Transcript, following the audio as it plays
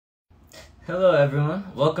Hello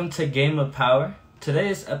everyone, welcome to Game of Power. Today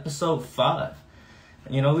is episode 5.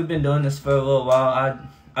 We've been doing this for a little while.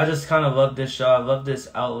 I just kind of love this show. I love this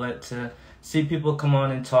outlet to see people come on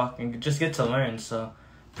and talk and just get to learn. So,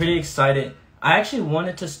 pretty excited. I actually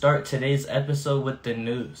wanted to start today's episode with the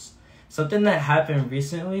news. Something that happened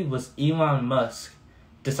recently was Elon Musk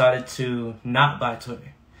decided to not buy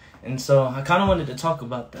Twitter. And so I kind of wanted to talk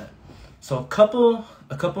about that. So a couple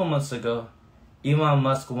months ago, Elon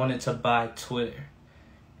Musk wanted to buy Twitter.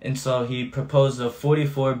 And so he proposed a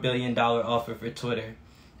 $44 billion offer for Twitter.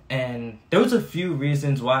 And there was a few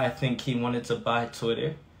reasons why I think he wanted to buy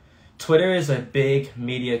Twitter. Twitter is a big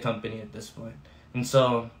media company at this point. And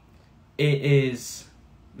so it is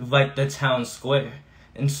like the town square.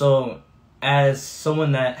 And so as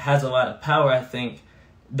someone that has a lot of power, I think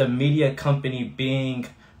the media company being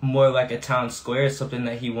more like a town square is something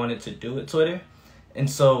that he wanted to do with Twitter. And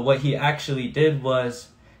so what he actually did was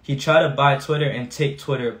he tried to buy Twitter and take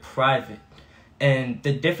Twitter private. And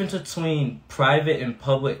the difference between private and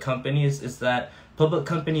public companies is that public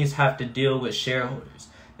companies have to deal with shareholders.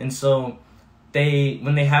 And so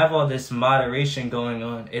when they have all this moderation going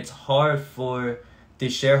on, it's hard for the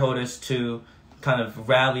shareholders to kind of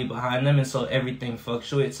rally behind them. And so everything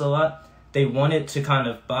fluctuates a lot. They wanted to kind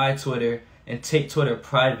of buy Twitter and take Twitter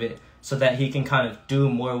private so that he can kind of do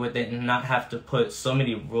more with it and not have to put so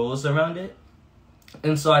many rules around it.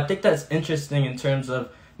 And so I think that's interesting in terms of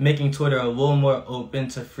making Twitter a little more open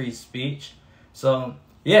to free speech. So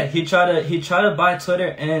yeah, he tried to buy Twitter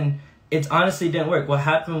and it honestly didn't work. What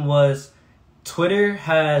happened was Twitter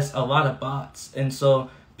has a lot of bots. And so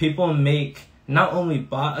people make not only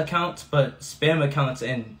bot accounts, but spam accounts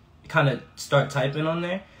and kind of start typing on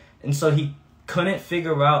there. And so he couldn't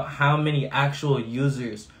figure out how many actual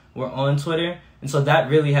users were on Twitter. And so that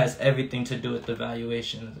really has everything to do with the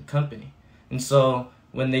valuation of the company. And so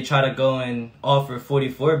when they try to go and offer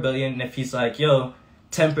 $44 billion, and if he's like, yo,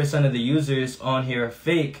 10% of the users on here are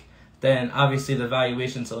fake, then obviously the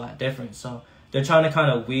valuation's a lot different. So they're trying to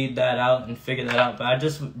kind of weed that out and figure that out. But I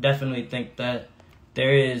just definitely think that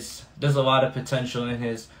there's a lot of potential in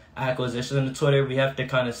his acquisition of Twitter. We have to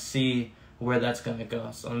kind of see where that's going to go.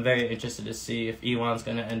 So I'm very interested to see if Elon's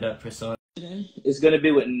going to end up pursuing. It's going to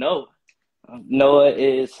be with Noah. Noah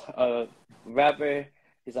is a rapper.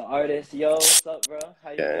 He's an artist. Yo, what's up, bro?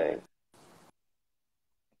 How you doing?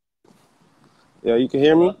 Yeah, you can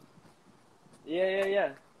hear me?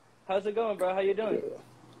 Yeah. How's it going, bro? How you doing?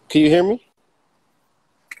 Can you hear me?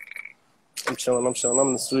 I'm chilling. I'm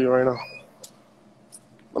in the studio right now.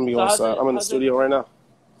 Let me go inside. I'm in the studio right now.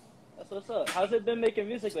 That's what's up. How's it been making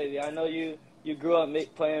music lately? I know you grew up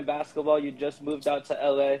playing basketball. You just moved out to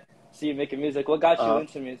LA. So you're making music. What got you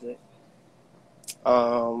into music?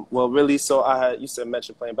 Well, really, so you said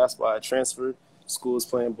mentioned playing basketball. I transferred, school was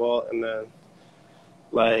playing ball, and then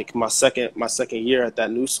like my second year at that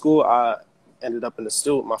new school, I ended up in the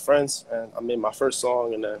studio with my friends, and I made my first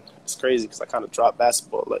song, and then it's crazy because I kind of dropped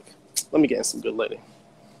basketball. Like, let me get in some good lighting.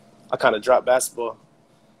 I kind of dropped basketball,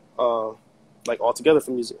 like altogether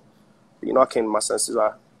from music. But, I came to my senses.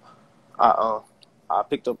 I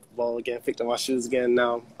picked up the ball again, picked up my shoes again.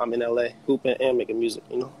 Now I'm in LA hooping and making music,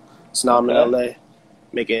 So now I'm in LA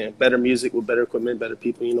making better music with better equipment, better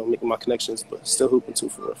people, making my connections, but still hooping too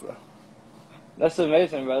for real. That's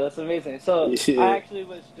amazing, bro. That's amazing. So yeah. I actually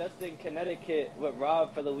was just in Connecticut with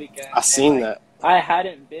Rob for the weekend. I seen that. I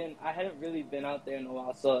hadn't really been out there in a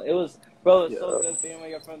while. So it was so good being where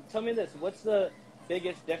you're from. Tell me this, what's the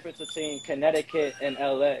biggest difference between Connecticut and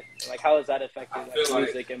LA? Like, how has that affected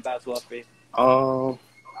music and basketball for you?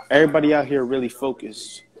 Everybody out here really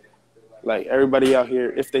focused. Like, everybody out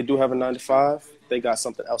here, if they do have a 9-to-5, they got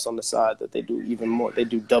something else on the side that they do even more. They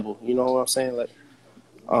do double. You know what I'm saying? Like,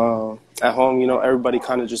 at home, everybody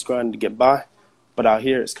kind of just grinding to get by. But out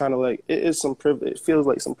here, it's kind of like, it is some privilege. It feels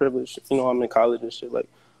like some privilege. I'm in college and shit, like,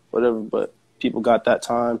 whatever. But people got that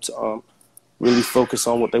time to really focus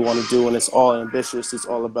on what they want to do. And it's all ambitious. It's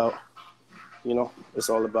all about, it's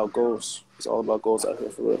all about goals. It's all about goals out here,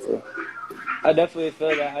 for real. I definitely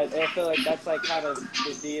feel that. I feel like that's like kind of the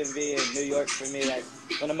DMV in New York for me. Like,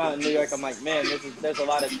 when I'm out in New York, I'm like, man, there's a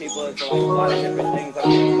lot of people. There's a lot of different things I'm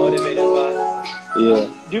getting motivated by. Yeah.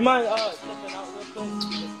 Do you mind stepping out real quick?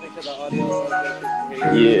 Just make sure the audio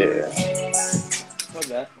is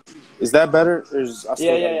Yeah. Is that better? Or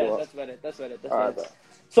yeah. That's better. All right.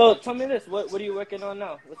 So tell me this. What are you working on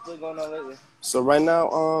now? What's been going on lately? So right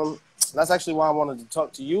now, that's actually why I wanted to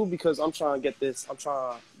talk to you, because I'm trying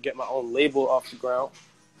to get my own label off the ground.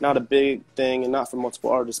 Not a big thing and not for multiple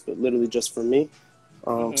artists, but literally just for me,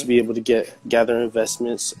 to be able to gather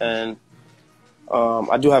investments and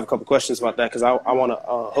I do have a couple questions about that because I want to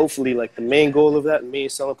hopefully like the main goal of that, the main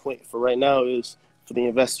selling point for right now is for the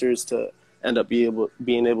investors to end up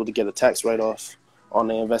being able to get a tax write-off on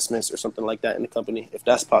the investments or something like that in the company, if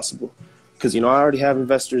that's possible. Because, I already have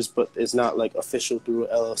investors, but it's not like official through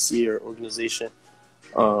an LLC or organization.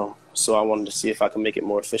 So I wanted to see if I can make it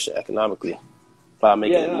more efficient economically by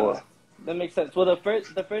making it more. That makes sense. Well, the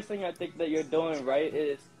first thing I think that you're doing right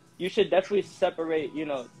is you should definitely separate,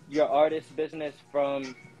 your artist business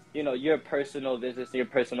from, your personal business and your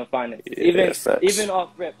personal finance. Yeah, even off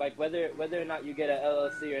rip, like whether or not you get an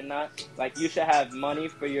LLC or not, like you should have money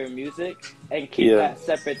for your music and keep that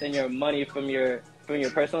separate than your money from your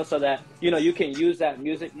personal, so that you can use that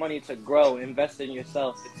music money to grow, invest in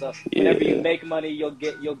yourself. And so whenever you make money, you'll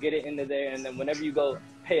get it into there, and then whenever you go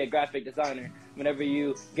pay a graphic designer, whenever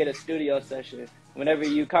you get a studio session, whenever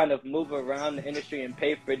you kind of move around the industry and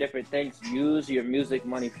pay for different things, use your music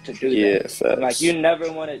money to do that. Facts. Like you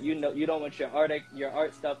never want to, you don't want your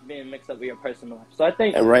art stuff being mixed up with your personal life. So I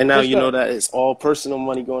think, and right now, that it's all personal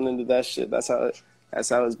money going into that shit. That's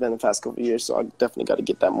how it's been the past couple of years. So I definitely got to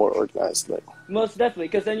get that more organized. Like most definitely,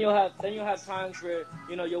 because then you'll have times where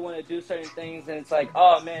you'll want to do certain things, and it's like,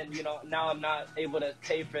 oh man, now I'm not able to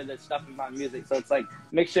pay for the stuff in my music. So it's like,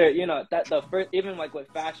 make sure that the first, even like with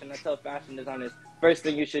fashion, I tell fashion designers, first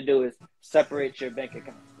thing you should do is separate your bank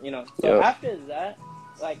account. So after that,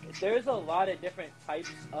 like there's a lot of different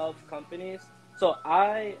types of companies. So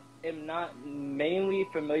I am not mainly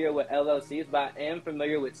familiar with LLCs, but I am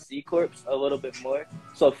familiar with C Corps a little bit more.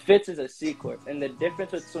 So Fitz is a C Corp, and the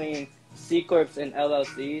difference between C Corps and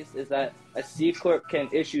LLCs is that a C Corp can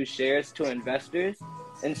issue shares to investors.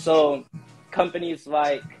 And so companies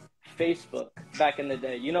like Facebook back in the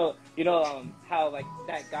day, how like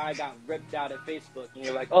that guy got ripped out of Facebook, and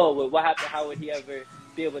you're like, oh, well, what happened? How would he ever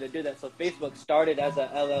be able to do that? So Facebook started as a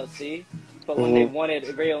LLC, but when they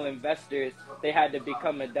wanted real investors, they had to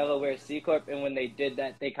become a Delaware C Corp, and when they did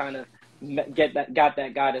that, they kind of got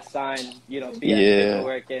that guy to sign, BS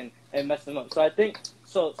paperwork and mess them up. So I think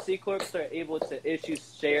C Corps are able to issue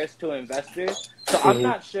shares to investors. So I'm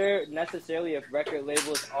not sure necessarily if record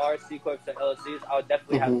labels are C Corps or LLCs. I'll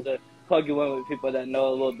definitely have to plug you in with people that know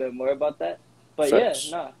a little bit more about that. But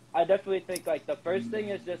I definitely think like the first thing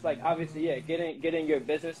is just like, obviously, getting your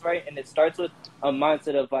business right, and it starts with a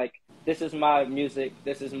mindset of like, this is my music,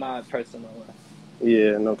 this is my personal life.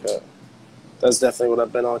 Yeah, no cap. That's definitely what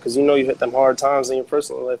I've been on, because you hit them hard times in your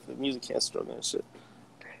personal life. The music can't struggle and shit.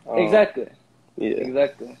 Exactly. Yeah.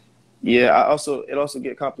 Exactly. Yeah. It also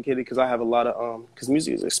get complicated because I have a lot of because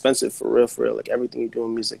music is expensive for real. Like everything you do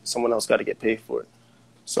in music, someone else got to get paid for it.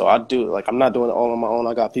 So I do like I'm not doing it all on my own.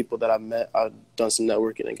 I got people that I've met. I've done some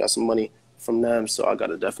networking and got some money from them. So I got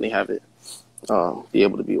to definitely have it be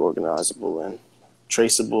able to be organizable and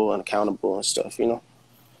traceable and accountable and stuff.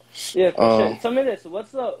 Yeah, for sure. Tell me this: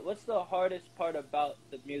 what's the hardest part about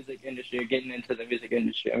the music industry, or getting into the music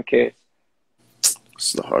industry? I'm curious.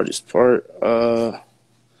 What's the hardest part?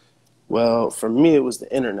 Well, for me, it was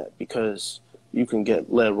the internet, because you can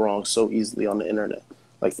get led wrong so easily on the internet.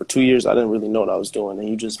 Like for 2 years, I didn't really know what I was doing, and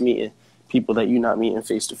you just meeting people that you're not meeting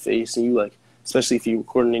face to face, and you like, especially if you're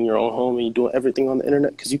recording in your own home and you're doing everything on the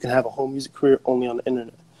internet, because you can have a whole music career only on the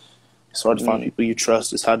internet. It's hard to find people you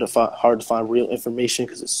trust. It's hard to find real information,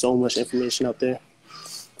 because there's so much information out there.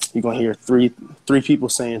 You're gonna hear three people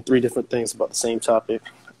saying 3 different things about the same topic,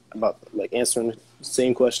 about like answering the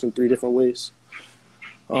same question 3 different ways.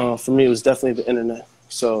 For me, it was definitely the internet.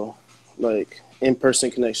 So like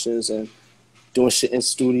in-person connections and doing shit in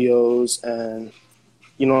studios, and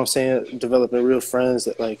developing real friends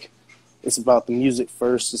that like, it's about the music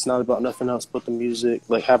first. It's not about nothing else but the music.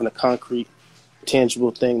 Like having a concrete,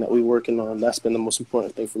 tangible thing that we're working on. That's been the most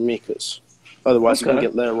important thing for me, because otherwise you can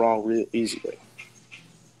get led wrong real easily.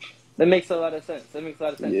 That makes a lot of sense.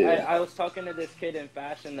 Yeah. I was talking to this kid in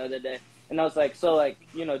fashion the other day, and I was like, so like,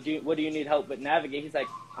 what do you need help with navigate? He's like,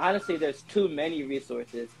 honestly, there's too many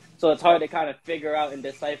resources. So it's hard to kind of figure out and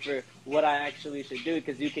decipher what I actually should do,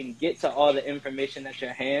 because you can get to all the information at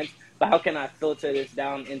your hands, but how can I filter this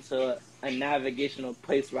down into a navigational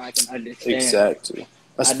place where I can understand? Exactly.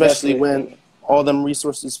 Especially when all them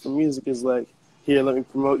resources for music is like, here, let me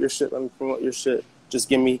promote your shit. Just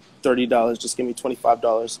give me $30. Just give me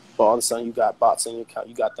 $25. But all of a sudden you got bots on your account.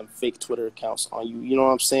 You got them fake Twitter accounts on you. You know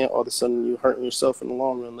what I'm saying? All of a sudden you're hurting yourself in the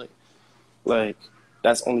long run. Like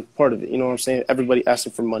that's only part of it. You know what I'm saying? Everybody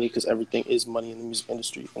asking for money, because everything is money in the music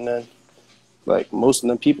industry. And then like most of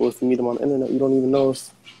them people, if you meet them on the internet, you don't even know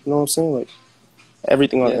if, you know what I'm saying? Like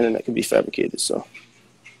everything on the internet can be fabricated. So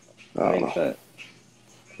I don't know.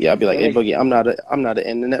 Yeah, I'd be like, hey, Boogie, I'm not an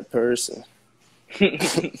internet person. I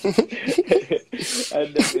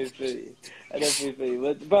definitely feel you. I definitely feel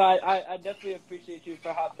you. But I definitely appreciate you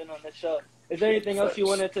for hopping on the show. Is there anything else you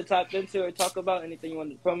Facts. wanted to tap into or talk about? Anything you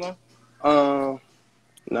wanted to promo? Um,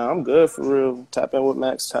 nah, I'm good for real. Tap in with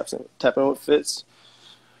Max. Tap in with Fitz.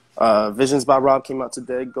 Visions by Rob came out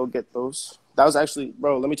today. Go get those. That was actually,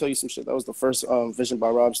 bro. Let me tell you some shit. That was the first Vision by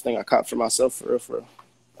Rob's thing I caught for myself for real. For real.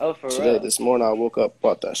 Oh, for Today, real. this morning, I woke up,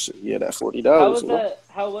 bought that shit. Yeah, that How $40. was You know. that?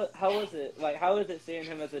 How was it? Like, how is it seeing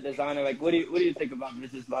him as a designer? Like, what do you think about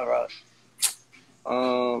Mrs. Bob Ross?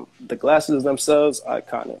 The glasses themselves,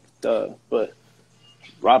 iconic, duh. But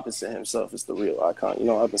Robinson himself is the real icon. You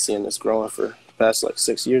know, I've been seeing this growing for the past like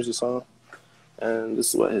 6 years or so, and this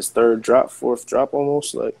is what his fourth drop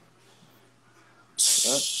almost. Like,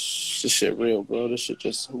 Huh? this shit real, bro. This shit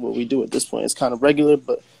just what we do at this point. It's kind of regular,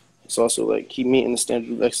 but it's also like he meeting the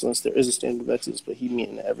standard of excellence. There is a standard of excellence, but he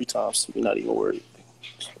meeting it every time, so we're not even worried.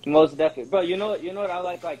 Most definitely, bro. You know what I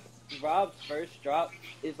like? Like Rob's first drop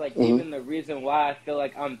is like Mm-hmm. even the reason why I feel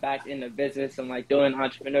like I'm back in the business and like doing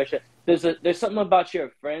entrepreneurship. There's something about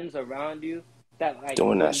your friends around you that like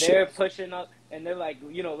Doing that when shit. they're pushing up and they're like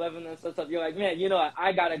leveling themselves up. You're like, man,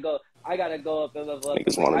 I gotta go. I gotta go up and level up, and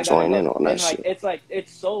Niggas like want I to gotta join go. in on that And like shit.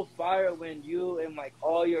 it's so fire when you and like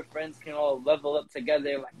all your friends can all level up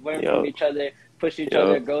together, like learn from Yup, each other, push each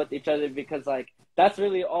other, yup. grow with each other, because like that's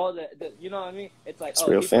really all the you know what I mean? It's like, It's oh,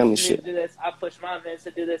 real he family pushes me to shit. do this, I push my friends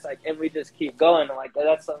to do this, like, and we just keep going. And like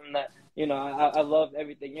that's something that I love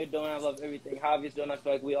everything you're doing. I love everything Javi's doing. I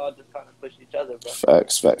feel like we all just kind of push each other, bro.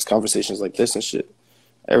 Facts. Conversations like this and shit.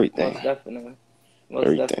 Everything. Most definitely, most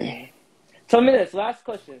Everything. definitely. Tell me this last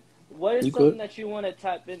question: what is You something good? that you want to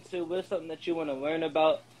tap into? What is something that you want to learn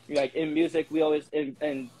about? Like in music, we always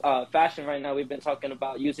in fashion right now. We've been talking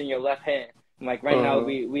about using your left hand. And like right now, Uh-huh.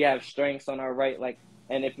 we have strengths on our right. Like,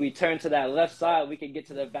 and if we turn to that left side, we can get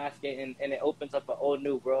to the basket, and it opens up a whole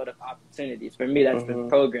new world of opportunities. For me, that's been Uh-huh.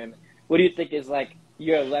 programming. What do you think is like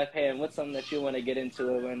your left hand? What's something that you want to get into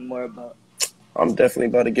or learn more about? I'm definitely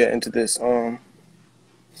about to get into this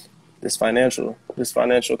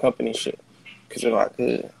financial company shit. Cause if I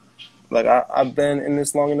could, like, I've been in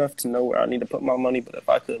this long enough to know where I need to put my money. But if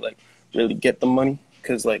I could, like, really get the money,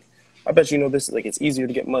 cause like, I bet you know this, like, it's easier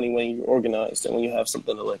to get money when you're organized and when you have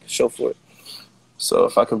something to like show for it. So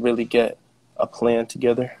if I could really get a plan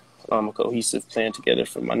together, a cohesive plan together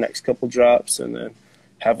for my next couple drops, and then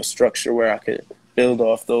have a structure where I could build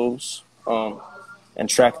off those, and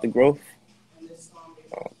track the growth.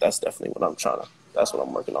 That's definitely what I'm trying to. That's what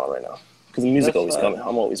I'm working on right now. Because the music That's always fine. coming.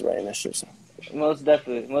 I'm always writing that shit. So, Most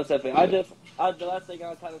definitely, most definitely. yeah. The last thing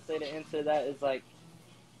I'll kind of say to answer that is like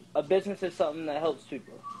a business is something that helps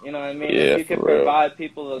people. You know what I mean? If Yeah, you for can real. provide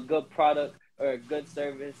people a good product or a good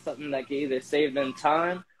service, something that can either save them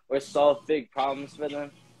time or solve big problems for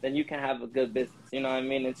them, then you can have a good business. You know what I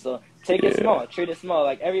mean? And so take it Yeah, small, treat it small.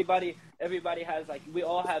 Like everybody has like we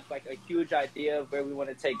all have like a huge idea of where we want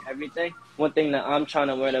to take everything. One thing that I'm trying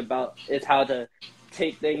to learn about is how to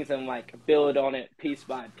take things and like build on it piece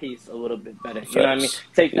by piece a little bit better. You know what I mean? facts.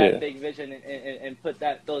 Take that Yeah, big vision and put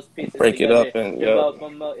those pieces break it together, up and yup. develop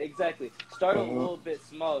them. Exactly. Start a Uh-huh. little bit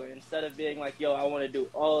smaller instead of being like, yo, I want to do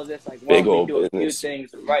all of this. Like, why Big don't we old do a few business.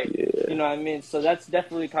 things right? You Yeah, know what I mean? So that's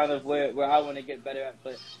definitely kind of where I want to get better at.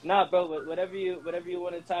 But nah, bro, whatever you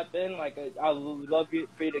want to tap in, like I would love you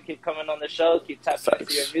for you to keep coming on the show, keep tapping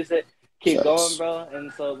into your facts. music, keep going, Facts. bro.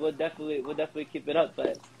 And so we'll definitely keep it up. But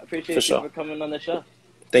I For appreciate you sure. for coming on the show.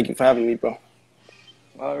 Thank you for having me, bro.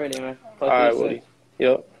 Already, man. All Talk to you right, soon. Woody.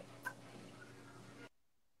 Yup.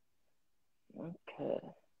 Okay.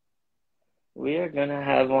 We are gonna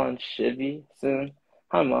have on Shivy soon.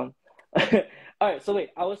 Hi, mom. All right, so wait,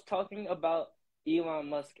 I was talking about Elon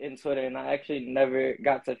Musk and Twitter, and I actually never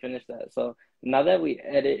got to finish that. So now that we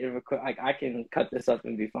edit and record, like I can cut this up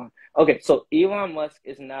and be fine. Okay, so Elon Musk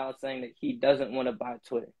is now saying that he doesn't want to buy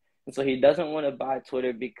Twitter, and so he doesn't want to buy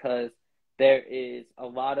Twitter because there is a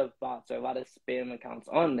lot of bots or a lot of spam accounts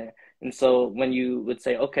on there. And so when you would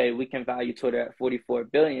say, okay, we can value Twitter at 44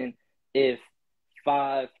 billion, if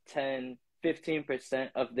 5, 10, 15%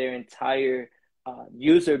 of their entire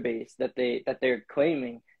user base that they're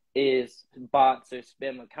claiming is bots or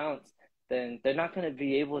spam accounts, then they're not going to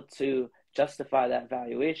be able to justify that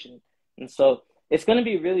valuation. And so it's going to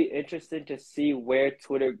be really interesting to see where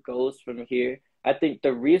Twitter goes from here. I think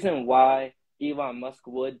the reason why Elon Musk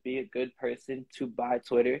would be a good person to buy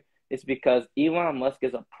Twitter is because Elon Musk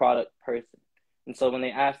is a product person. And so when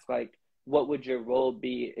they ask like, what would your role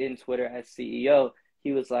be in Twitter as CEO?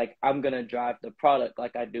 He was like, I'm going to drive the product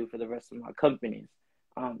like I do for the rest of my companies.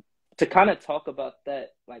 To kind of talk about that,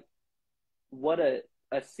 like what a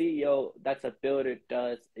a CEO that's a builder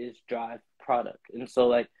does is drive product. And so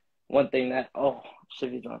like one thing that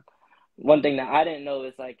should be done. One thing that I didn't know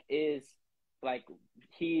is like his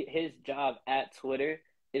job at Twitter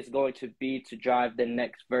is going to be to drive the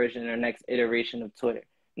next version or next iteration of Twitter.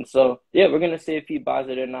 And so yeah, we're gonna see if he buys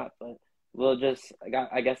it or not, but we'll just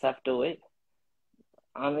I guess have to wait.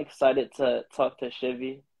 I'm excited to talk to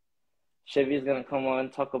Shivy. Shivy's gonna come on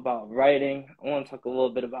and talk about writing. I want to talk a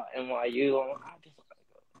little bit about NYU.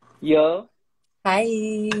 Yo. Hi.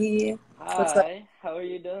 What's up? Hi. How are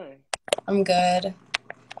you doing? I'm good.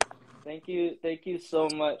 Thank you so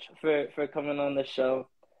much for coming on the show.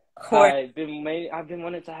 Of course. I've been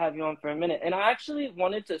wanting to have you on for a minute, and I actually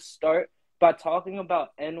wanted to start by talking about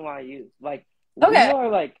NYU. Like Okay.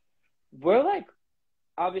 we're like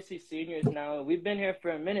obviously seniors now, and we've been here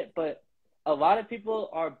for a minute, but a lot of people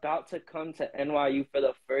are about to come to NYU for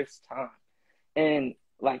the first time. And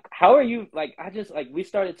like, how are you? Like, we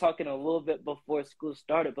started talking a little bit before school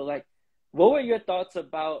started, but like, what were your thoughts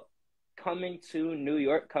about coming to New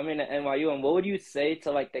York, coming to NYU, and what would you say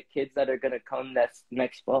to like the kids that are gonna come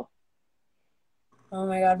next fall? Oh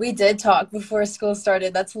my God, we did talk before school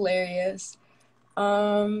started. That's hilarious.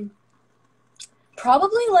 Probably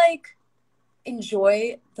like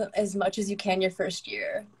enjoy as much as you can your first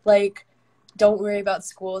year. Like, don't worry about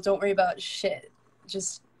school. Don't worry about shit.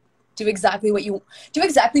 Just do exactly what you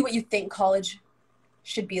think college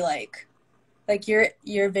should be like. Like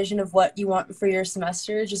your vision of what you want for your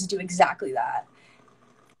semester, just do exactly that.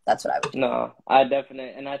 That's what I would do. No, I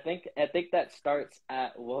definitely, and I think that starts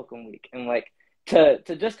at Welcome Week, and like to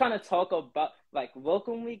just kind of talk about like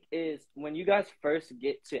Welcome Week is when you guys first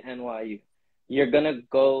get to NYU, you're gonna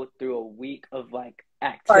go through a week of like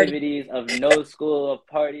activities, of no school, of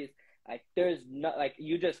parties. Like there's not like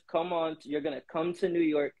you're gonna come to New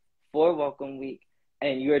York for Welcome Week,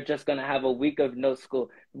 and you're just gonna have a week of no school.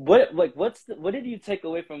 What did you take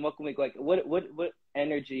away from Welcome Week? Like what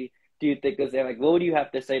energy do you think is there? Like what would you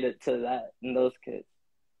have to say to that and those kids?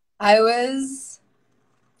 I was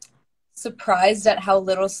surprised at how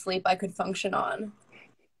little sleep I could function on.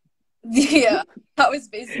 Yeah, that was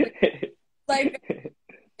basically like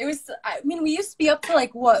it was. I mean, we used to be up to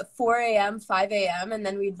like what 4 a.m., 5 a.m., and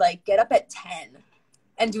then we'd like get up at 10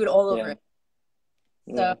 and do it all over.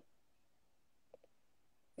 So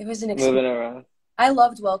it was an experience. Moving around. I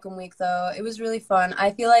loved Welcome Week though. It was really fun.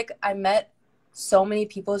 I feel like I met so many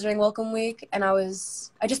people during Welcome Week, and I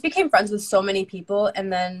just became friends with so many people,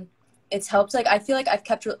 and then it's helped. Like I feel like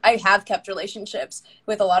I have kept relationships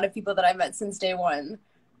with a lot of people that I met since day one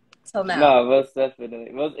till now. No, most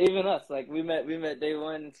definitely. Most even us. Like we met day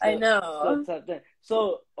one. I know.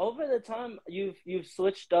 So over the time you've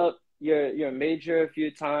switched up your major a few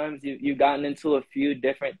times. You've gotten into a few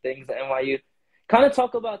different things at NYU. Kind of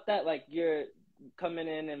talk about that. Like you're coming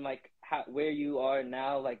in and like where you are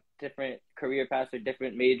now, like different career paths or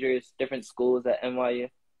different majors, different schools at NYU.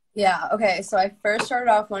 Yeah. Okay. So I first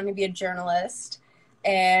started off wanting to be a journalist,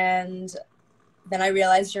 and then I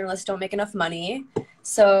realized journalists don't make enough money.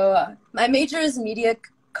 So my major is media,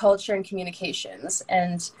 culture, and communications.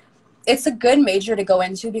 And it's a good major to go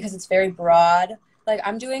into because it's very broad. Like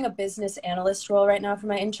I'm doing a business analyst role right now for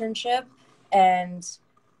my internship. And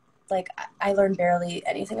like I learned barely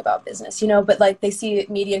anything about business, but like they see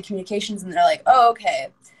media and communications and they're like, oh, okay.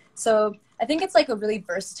 So I think it's like a really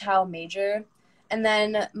versatile major. And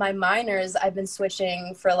then my minors, I've been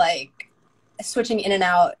switching in and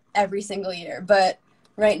out every single year. But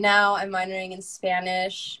right now I'm minoring in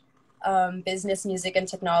Spanish, business, music, and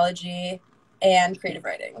technology, and creative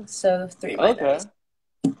writing. So 3 minors.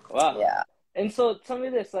 Okay. Wow. Yeah. And so tell me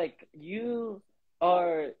this, like you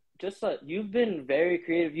are just you've been very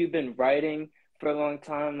creative. You've been writing for a long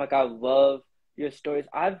time. Like I love your stories.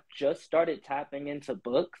 I've just started tapping into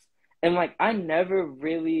books, and like I never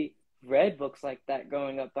really read books like that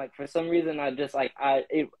growing up. Like for some reason I just like I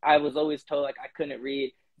was always told like I couldn't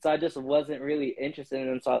read, so I just wasn't really interested in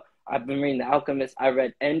them. So I've been reading The Alchemist. I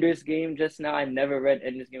read Ender's Game just now. I never read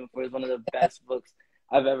Ender's Game before. It's one of the best books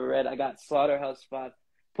I've ever read. I got Slaughterhouse-Five.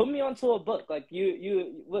 Put me onto a book. Like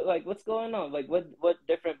what's going on? Like what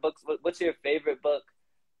different books? What's your favorite book?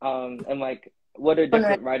 And like what are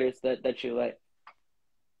different writers that you like?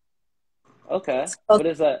 Okay, what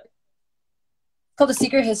is that? It's called The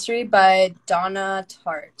Secret History by Donna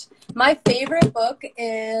Tartt. My favorite book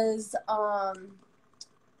is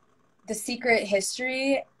The Secret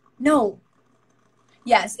History. No.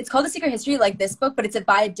 Yes, it's called The Secret History, like this book, but it's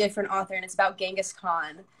by a different author, and it's about Genghis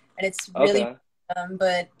Khan. And it's really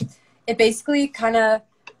but it basically kind of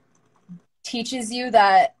teaches you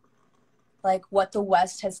that like what the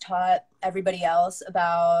West has taught everybody else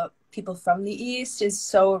about people from the East is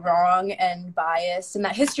so wrong and biased, and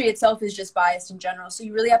that history itself is just biased in general. So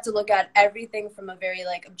you really have to look at everything from a very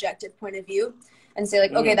like objective point of view and say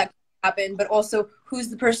like, okay, that happened, but also who's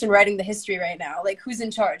the person writing the history right now? Like, who's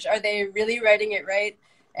in charge? Are they really writing it right?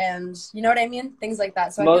 And you know what I mean? Things like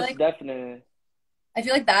that. So Most definitely. I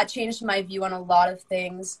feel like that changed my view on a lot of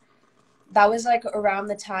things. That was like around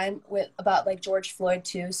the time about like George Floyd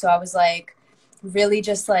too. So I was like really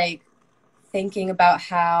just like thinking about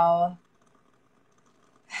how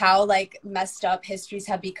like messed up histories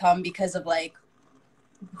have become because of like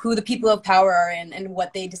who the people of power are and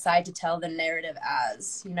what they decide to tell the narrative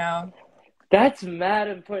as, you know? That's mad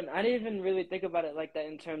important. I didn't even really think about it like that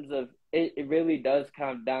in terms of it really does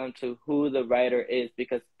come down to who the writer is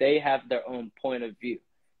because they have their own point of view.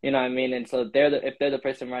 You know what I mean? And so if they're the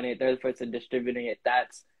person writing it, they're the person distributing it.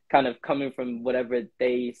 That's kind of coming from whatever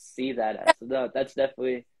they see that as. So that's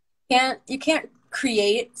definitely you can't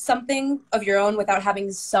create something of your own without having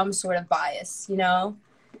some sort of bias, you know?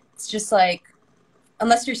 It's just like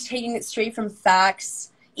unless you're taking it straight from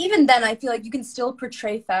facts, even then I feel like you can still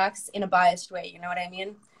portray facts in a biased way, you know what I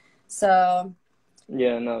mean? So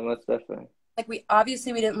yeah, no, that's definitely. Like we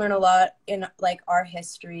didn't learn a lot in like our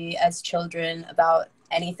history as children about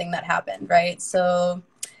anything that happened, right? So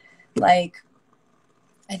like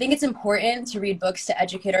I think it's important to read books to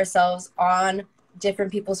educate ourselves on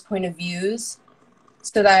different people's point of views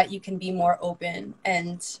so that you can be more open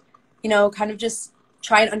and, you know, kind of just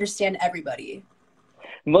try and understand everybody.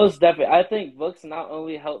 Most definitely. I think books not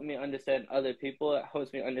only help me understand other people, it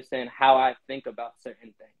helps me understand how I think about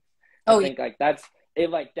certain things. I think like that's it,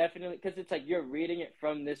 like definitely, because it's like you're reading it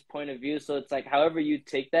from this point of view. So it's like however you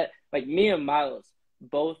take that, like me and Miles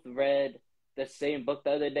both read the same book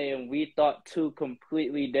the other day and we thought two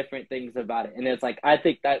completely different things about it. And it's like, I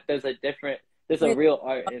think that there's a real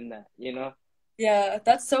art in that, you know? Yeah,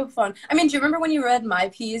 that's so fun. I mean, do you remember when you read my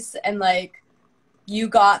piece and like you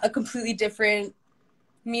got a completely different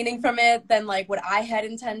meaning from it than like what I had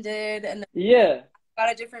intended, and yeah,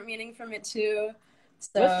 got a different meaning from it too?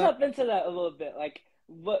 So let's jump into that a little bit. Like,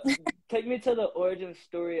 what? Take me to the origin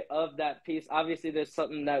story of that piece. Obviously, there's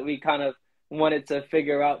something that we kind of wanted to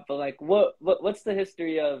figure out, but like, what's the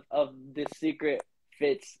history of the Secret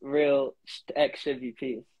Fits Real X Shivy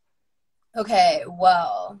piece? Okay,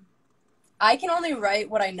 well, I can only write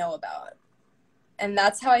what I know about, and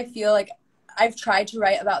that's how I feel. Like I've tried to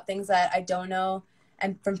write about things that I don't know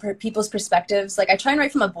and from people's perspectives. Like I try and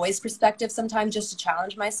write from a boy's perspective sometimes just to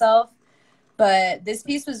challenge myself. But this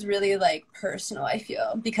piece was really like personal, I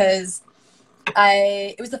feel, because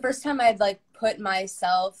it was the first time I'd like put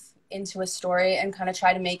myself into a story and kind of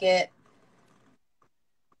try to make it,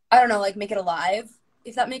 I don't know, like make it alive,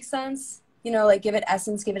 if that makes sense. You know, like give it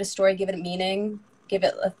essence, give it a story, give it a meaning, give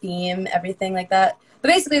it a theme, everything like that. But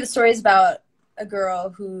basically the story is about a girl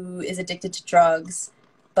who is addicted to drugs,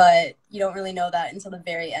 but you don't really know that until the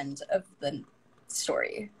very end of the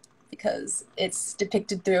story because it's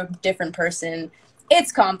depicted through a different person.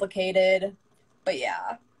 It's complicated, but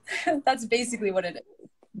yeah, that's basically what it is.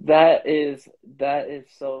 That is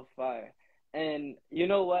so fire. And you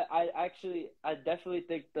know what? I definitely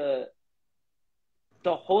think the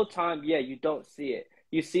whole time, yeah, you don't see it.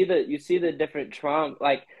 You see the different trauma,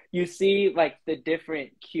 like you see like the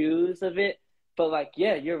different cues of it. But like,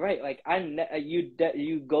 yeah, you're right. Like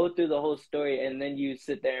you go through the whole story and then you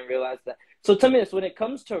sit there and realize that. So tell me this: when it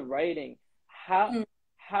comes to writing, how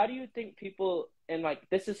do you think people, and like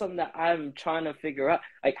this is something that I'm trying to figure out,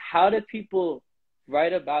 like how do people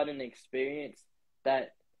write about an experience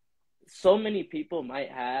that so many people might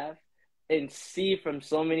have and see from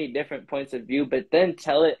so many different points of view, but then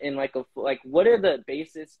tell it in like what are the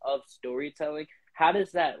basis of storytelling? How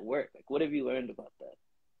does that work? Like, what have you learned about that?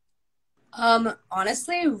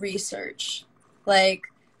 Honestly, research. Like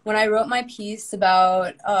when I wrote my piece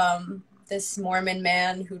about this Mormon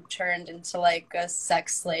man who turned into like a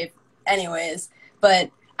sex slave, anyways, but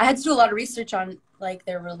I had to do a lot of research on like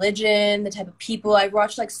their religion, the type of people. I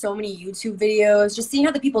watched like so many YouTube videos, just seeing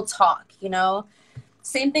how the people talk, you know?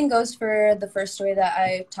 Same thing goes for the first story that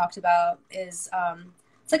I talked about is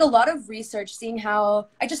it's like a lot of research, seeing how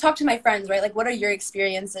I just talk to my friends, right? Like, what are your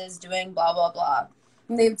experiences doing blah, blah, blah.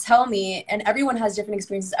 And they tell me, and everyone has different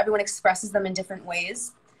experiences. Everyone expresses them in different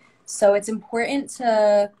ways. So it's important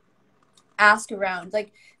to ask around.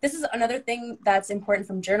 Like, this is another thing that's important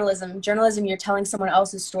from journalism. Journalism, you're telling someone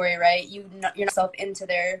else's story, right? You're not yourself into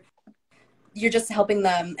you're just helping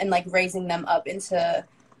them and like raising them up into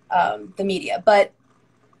the media. But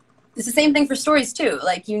it's the same thing for stories too.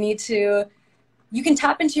 Like you can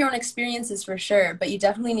tap into your own experiences for sure, but you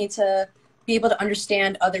definitely need to be able to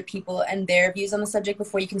understand other people and their views on the subject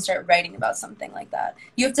before you can start writing about something like that.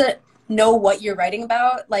 You have to know what you're writing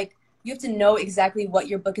about. Like, you have to know exactly what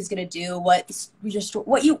your book is going to do, what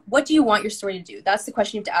do you want your story to do. That's the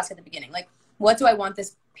question you have to ask at the beginning. Like, what do I want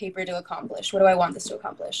this paper to accomplish? What do I want this to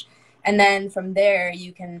accomplish? And then from there,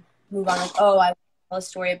 you can move on, like, oh, I want to tell a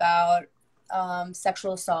story about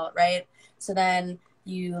sexual assault, right? So then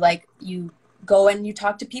you go and you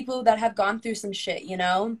talk to people that have gone through some shit, you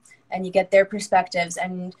know, and you get their perspectives,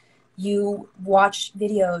 and you watch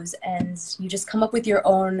videos, and you just come up with your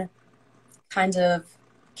own kind of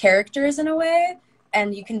characters in a way,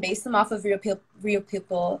 and you can base them off of real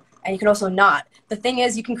people, and you can also not. The thing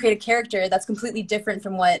is, you can create a character that's completely different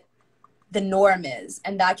from what the norm is,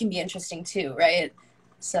 and that can be interesting too, right?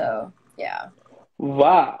 So, yeah.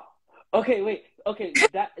 Wow. Okay, wait. Okay,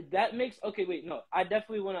 that makes, okay, wait, no, I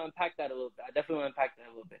definitely want to unpack that a little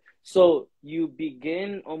bit. So you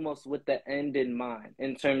begin almost with the end in mind,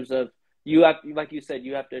 in terms of, you have, like you said,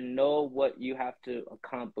 you have to know what you have to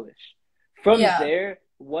accomplish. From there,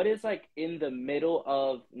 what is like in the middle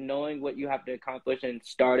of knowing what you have to accomplish and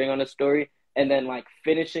starting on a story, and then like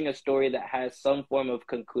finishing a story that has some form of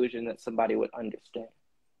conclusion that somebody would understand?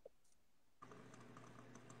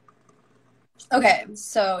 Okay,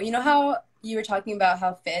 so you know how you were talking about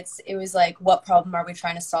how Fitz, it was like, what problem are we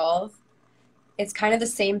trying to solve? It's kind of the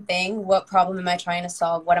same thing. What problem am I trying to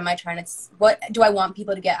solve? What do I want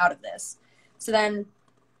people to get out of this? So then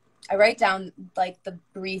I write down like the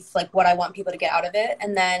brief, like what I want people to get out of it.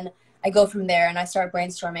 And then I go from there and I start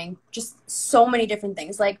brainstorming just so many different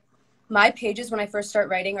things. Like, my pages when I first start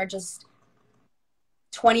writing are just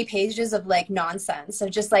 20 pages of like nonsense. So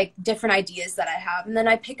just like different ideas that I have. And then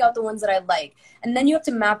I pick out the ones that I like. And then you have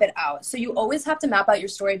to map it out. So you always have to map out your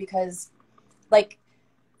story, because like,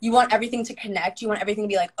 you want everything to connect. You want everything to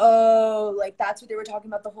be like, oh, like that's what they were talking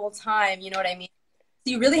about the whole time. You know what I mean?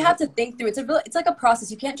 So you really have to think through. It's like a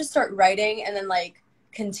process. You can't just start writing and then like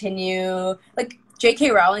continue. Like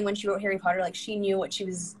J.K. Rowling, when she wrote Harry Potter, like she knew what she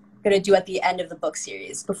was going to do at the end of the book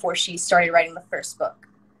series before she started writing the first book.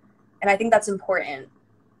 And I think that's important.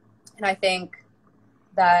 And I think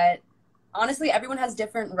that honestly, everyone has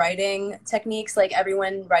different writing techniques. Like,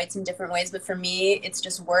 everyone writes in different ways. But for me, it's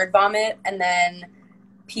just word vomit and then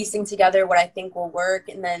piecing together what I think will work.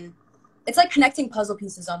 And then it's like connecting puzzle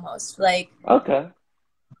pieces almost. Like, okay,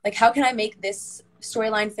 like how can I make this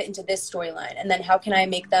storyline fit into this storyline? And then how can I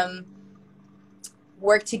make them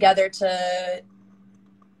work together to,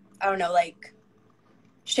 I don't know, like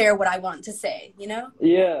share what I want to say, you know?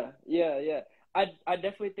 Yeah. I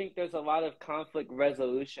definitely think there's a lot of conflict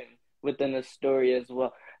resolution within the story as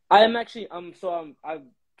well. I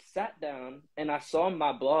sat down and I saw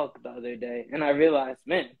my blog the other day, and I realized,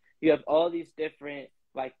 man, you have all these different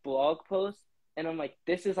like blog posts, and I'm like,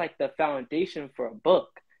 this is like the foundation for a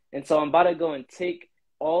book. And so I'm about to go and take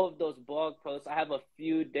all of those blog posts. I have a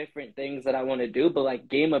few different things that I want to do, but like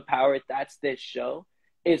Game of Power, that's this show,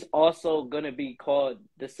 is also going to be called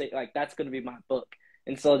the same, like that's going to be my book.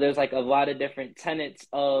 And so there's like a lot of different tenets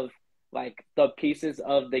of like the pieces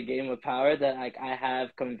of the Game of Power that like I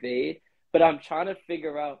have conveyed, but I'm trying to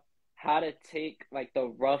figure out how to take like the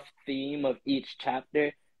rough theme of each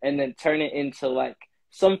chapter and then turn it into like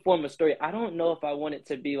some form of story. I don't know if I want it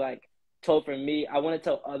to be like told from me. I want to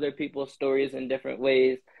tell other people's stories in different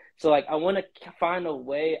ways. So like I want to find a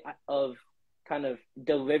way of kind of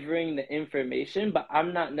delivering the information, but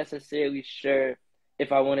I'm not necessarily sure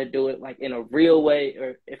if I want to do it like in a real way,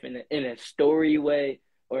 or if in a story way,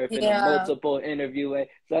 or if in a multiple interview way.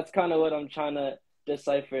 So that's kind of what I'm trying to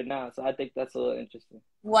decipher now. So I think that's a little interesting.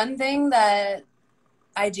 One thing that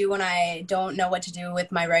I do when I don't know what to do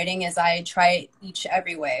with my writing is I try each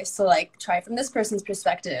every way. So like, try it from this person's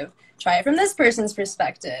perspective, try it from this person's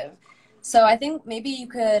perspective. So I think maybe you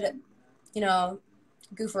could, you know,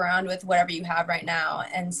 goof around with whatever you have right now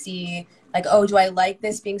and see like, oh, do I like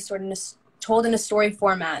this being told in a story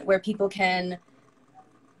format where people can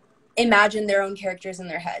imagine their own characters in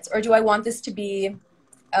their heads? Or do I want this to be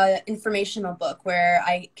an informational book where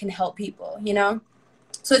I can help people, you know?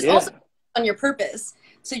 So it's also on your purpose.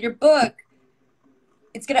 So your book,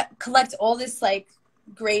 it's going to collect all this like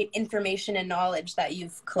great information and knowledge that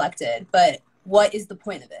you've collected, but what is the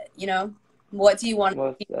point of it, you know? What do you want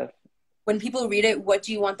when people read it, what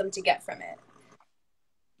do you want them to get from it?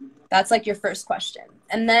 That's like your first question.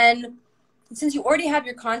 And then since you already have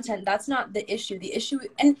your content, that's not the issue. The issue,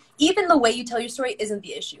 and even the way you tell your story isn't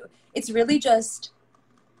the issue. It's really just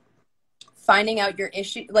finding out your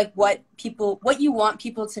issue, like what you want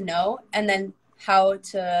people to know, and then how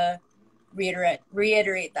to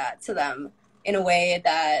reiterate that to them in a way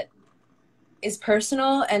that is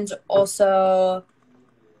personal and also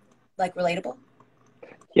like relatable.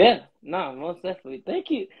 Yeah, no, most definitely. Thank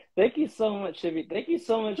you so much, Shivi. Thank you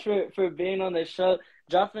so much for being on the show,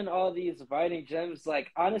 dropping all these writing gems.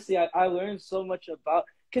 Like honestly, I learned so much about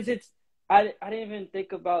because I didn't even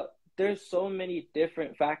think about. There's so many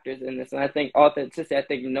different factors in this, and I think authenticity. I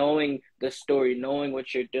think knowing the story, knowing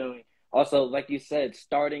what you're doing. Also, like you said,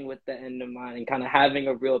 starting with the end in mind and kind of having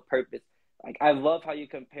a real purpose. Like I love how you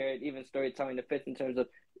compared even storytelling to fits in terms of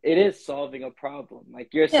it is solving a problem.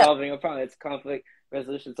 Like you're Yeah. solving a problem. It's conflict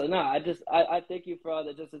resolution. So no, I thank you for all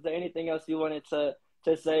that. Just is there anything else you wanted to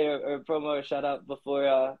say or promo or shout out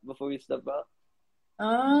before we step out?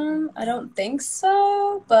 I don't think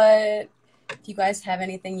so, but if you guys have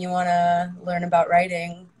anything you want to learn about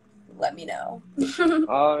writing, let me know.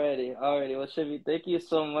 Already. Well, Shivi, thank you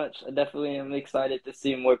so much. I definitely am excited to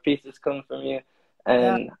see more pieces come from you.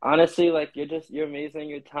 Yeah, And honestly, like you're amazing,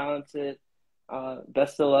 you're talented.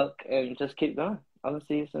 Best of luck and just keep going. I'm gonna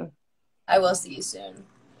see you soon. I will see you soon.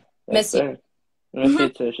 Yes, Miss you. sir. Miss you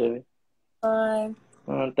too, Shivi.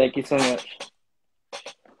 Bye. Thank you so much.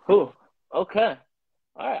 Cool. Okay.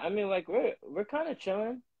 All right. I mean, like we're kind of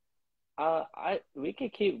chilling. I we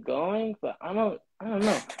could keep going, but I don't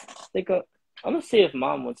know. Think I'm gonna see if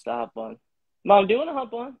Mom wants to hop on. Mom, do you want to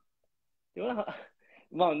hop on? Do you want to?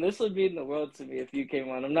 Mom, this would mean the world to me if you came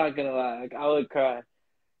on. I'm not gonna lie. Like, I would cry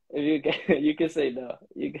if you can. You can say no.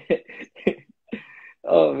 You can.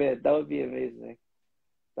 Oh man, that would be amazing.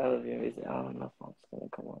 That would be amazing. I don't know if Mom's gonna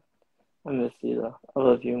come on. I miss you though. I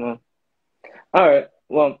love you, Mom. All right.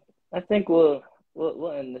 Well, I think we'll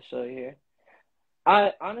end the show here.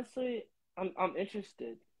 I honestly, I'm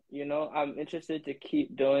interested. You know, I'm interested to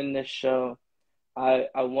keep doing this show. I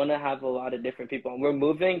want to have a lot of different people. We're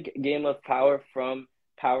moving Game of Power from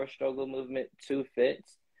Power Struggle movement to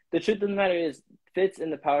Fits. The truth of the matter is, Fits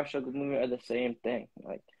and the Power Struggle movement are the same thing.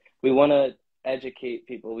 Like we want to educate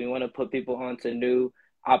people. We want to put people onto new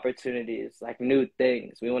opportunities, like new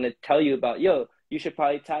things. We want to tell you about, yo, you should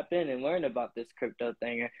probably tap in and learn about this crypto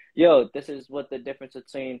thing. Or, yo, this is what the difference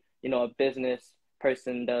between, a business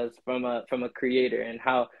person does from a creator and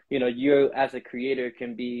how, you as a creator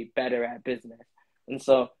can be better at business. And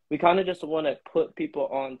so we kind of just want to put people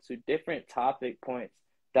on to different topic points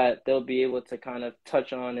that they'll be able to kind of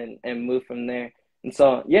touch on and move from there. And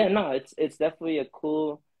so, yeah, no, it's definitely a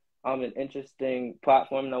cool, an interesting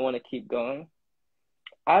platform, and I want to keep going.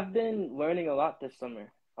 I've been learning a lot this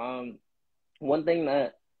summer. One thing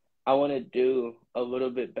that I want to do a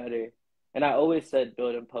little bit better, and I always said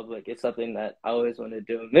build in public. It's something that I always want to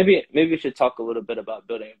do. Maybe we should talk a little bit about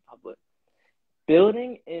building in public.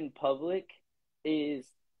 Building in public is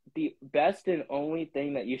the best and only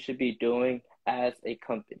thing that you should be doing as a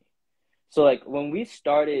company. So like when we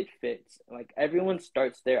started Fits, like everyone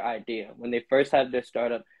starts their idea. When they first have their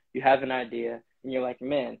startup, you have an idea and you're like,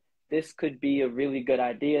 man, this could be a really good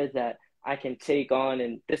idea that I can take on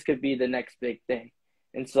and this could be the next big thing.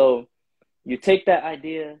 And so you take that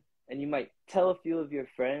idea and you might tell a few of your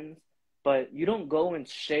friends, but you don't go and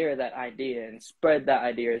share that idea and spread that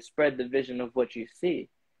idea or spread the vision of what you see.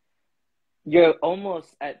 You're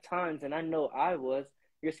almost at times, and I know I was,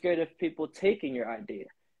 you're scared of people taking your idea.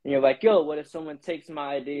 And you're like, yo, what if someone takes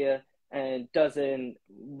my idea and doesn't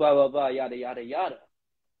blah, blah, blah, yada, yada, yada.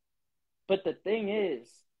 But the thing is,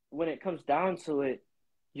 when it comes down to it,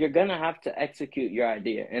 you're going to have to execute your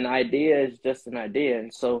idea. An idea is just an idea.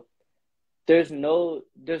 And so there's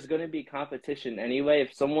going to be competition anyway.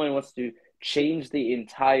 If someone wants to change the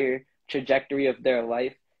entire trajectory of their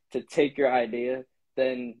life to take your idea,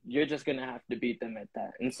 then you're just going to have to beat them at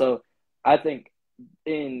that. And so I think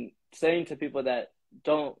in saying to people that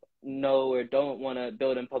don't know or don't want to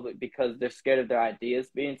build in public because they're scared of their ideas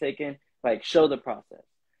being taken, like show the process.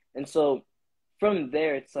 And so from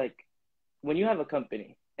there, it's like when you have a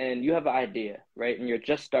company and you have an idea, right? And you're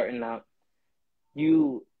just starting out,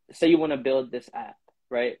 you say you want to build this app,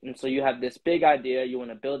 right? And so you have this big idea, you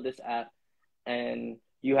want to build this app, and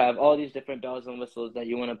you have all these different bells and whistles that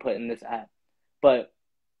you want to put in this app, but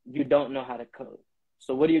you don't know how to code.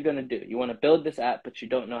 So what are you going to do? You want to build this app, but you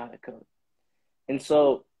don't know how to code. And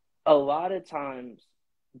so a lot of times,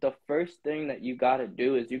 the first thing that you got to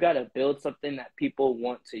do is you got to build something that people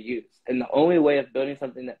want to use. And the only way of building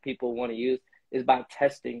something that people want to use is by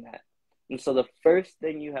testing that. And so the first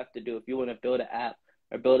thing you have to do if you want to build an app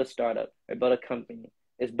or build a startup or build a company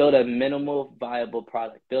is build a minimal viable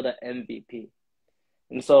product, build an MVP.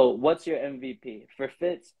 And so what's your MVP? For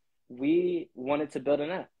Fits, we wanted to build an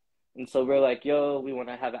app. And so we're like, yo, we want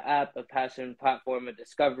to have an app, a passion platform, a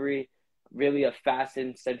discovery, really a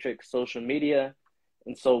fashion-centric social media.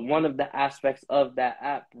 And so one of the aspects of that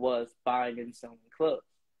app was buying and selling clothes.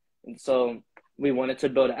 And so we wanted to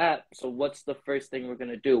build an app. So what's the first thing we're going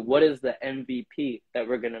to do? What is the MVP that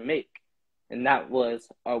we're going to make? And that was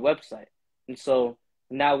our website. And so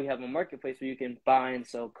now we have a marketplace where you can buy and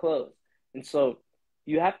sell clothes. And so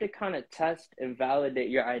you have to kind of test and validate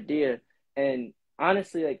your idea. And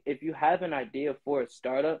honestly, like if you have an idea for a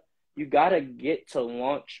startup, you got to get to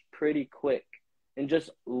launch pretty quick and just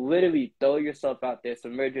literally throw yourself out there,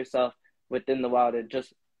 submerge yourself within the wild and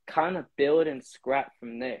just kind of build and scrap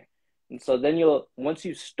from there. And so then once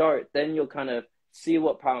you start, then you'll kind of see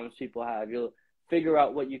what problems people have. You'll figure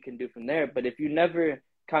out what you can do from there. But if you never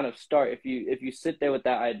kind of start, if you sit there with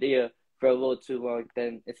that idea for a little too long,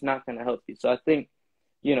 then it's not going to help you. So I think,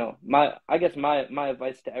 my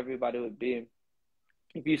advice to everybody would be,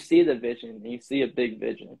 if you see the vision and you see a big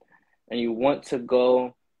vision and you want to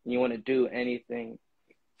go and you want to do anything,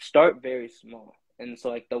 start very small. And so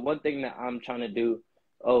like the one thing I'm trying to do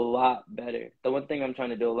a lot better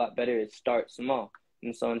is start small.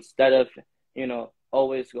 And so instead of,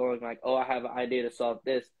 always going like, oh, I have an idea to solve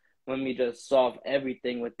this, let me just solve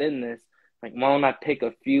everything within this. Like, why don't I pick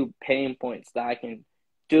a few pain points that I can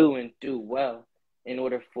do and do well in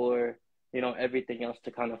order for, everything else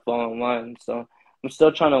to kind of fall in line. So I'm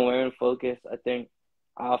still trying to learn focus. I think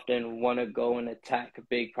I often want to go and attack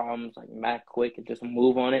big problems like mad quick and just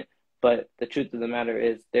move on it. But the truth of the matter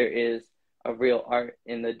is there is a real art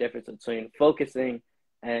in the difference between focusing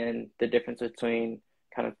and the difference between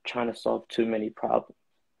kind of trying to solve too many problems.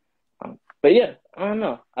 But yeah, I don't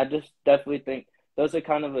know. I just definitely think those are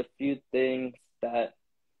kind of a few things that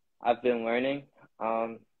I've been learning.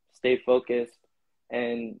 Stay focused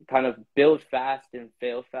and kind of build fast and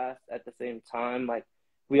fail fast at the same time. Like,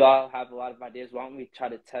 we all have a lot of ideas. Why don't we try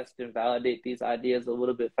to test and validate these ideas a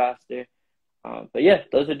little bit faster? But yeah,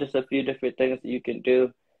 those are just a few different things that you can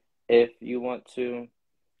do if you want to,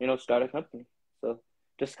 start a company. So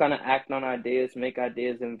just kind of act on ideas, make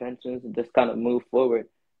ideas, inventions, and just kind of move forward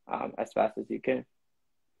as fast as you can.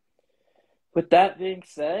 With that being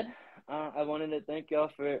said, I wanted to thank y'all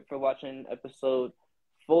for watching episode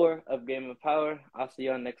 4 of Game of Power. I'll see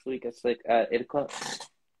y'all next week at 8 o'clock.